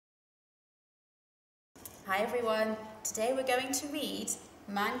Hi everyone, today we're going to read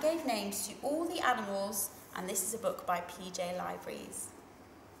Man Gave Names to All the Animals, and this is a book by PJ Libraries.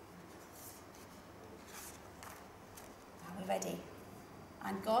 Are we ready?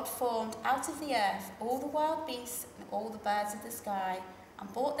 And God formed out of the earth all the wild beasts and all the birds of the sky,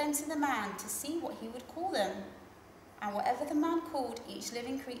 and brought them to the man to see what he would call them. And whatever the man called each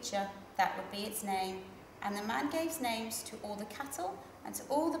living creature, that would be its name. And the man gave names to all the cattle, and to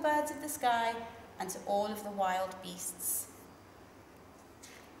all the birds of the sky, and to all of the wild beasts.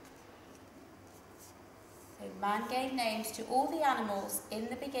 So man gave names to all the animals in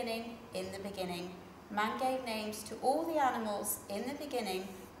the beginning, Man gave names to all the animals in the beginning,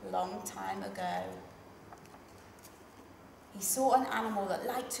 long time ago. He saw an animal that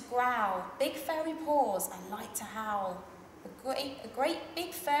liked to growl, big furry paws, and liked to howl, a great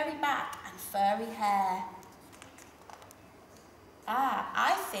big furry back and furry hair.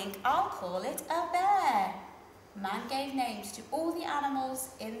 I think I'll call it a bear. Man gave names to all the animals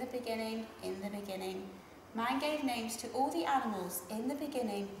in the beginning, Man gave names to all the animals in the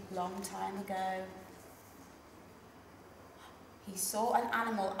beginning, long time ago. He saw an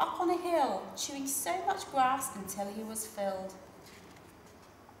animal up on a hill, chewing so much grass until he was filled.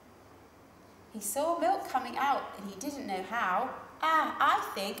 He saw milk coming out and he didn't know how.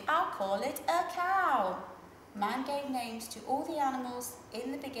 I think I'll call it a cow. Man gave names to all the animals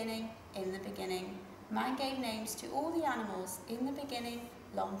in the beginning, Man gave names to all the animals in the beginning,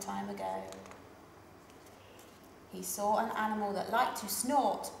 long time ago. He saw an animal that liked to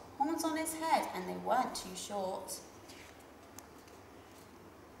snort, horns on his head, and they weren't too short.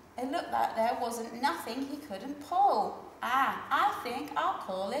 It looked like there wasn't nothing he couldn't pull. I think I'll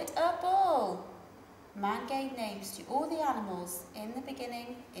call it a bull. Man gave names to all the animals in the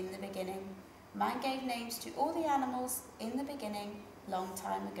beginning, Man gave names to all the animals in the beginning, long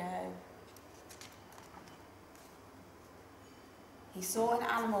time ago. He saw an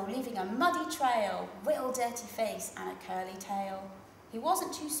animal leaving a muddy trail, real dirty face and a curly tail. He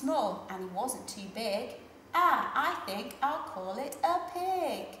wasn't too small and he wasn't too big. I think I'll call it a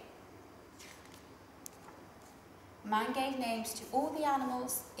pig. Man gave names to all the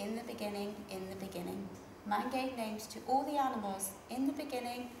animals in the beginning, Man gave names to all the animals in the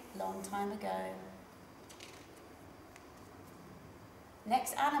beginning, long time ago.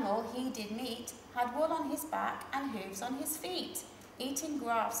 Next animal he did meet had wool on his back and hooves on his feet, eating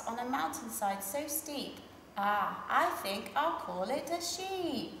grass on a mountainside so steep. I think I'll call it a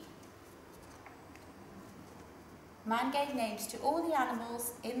sheep. Man gave names to all the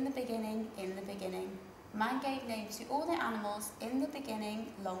animals in the beginning, Man gave names to all the animals in the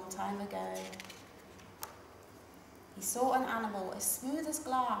beginning, long time ago. He saw an animal as smooth as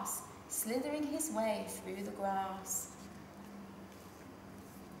glass, slithering his way through the grass.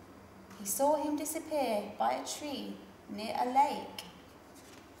 He saw him disappear by a tree near a lake.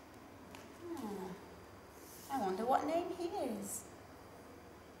 I wonder what name he is.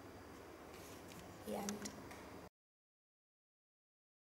 The end.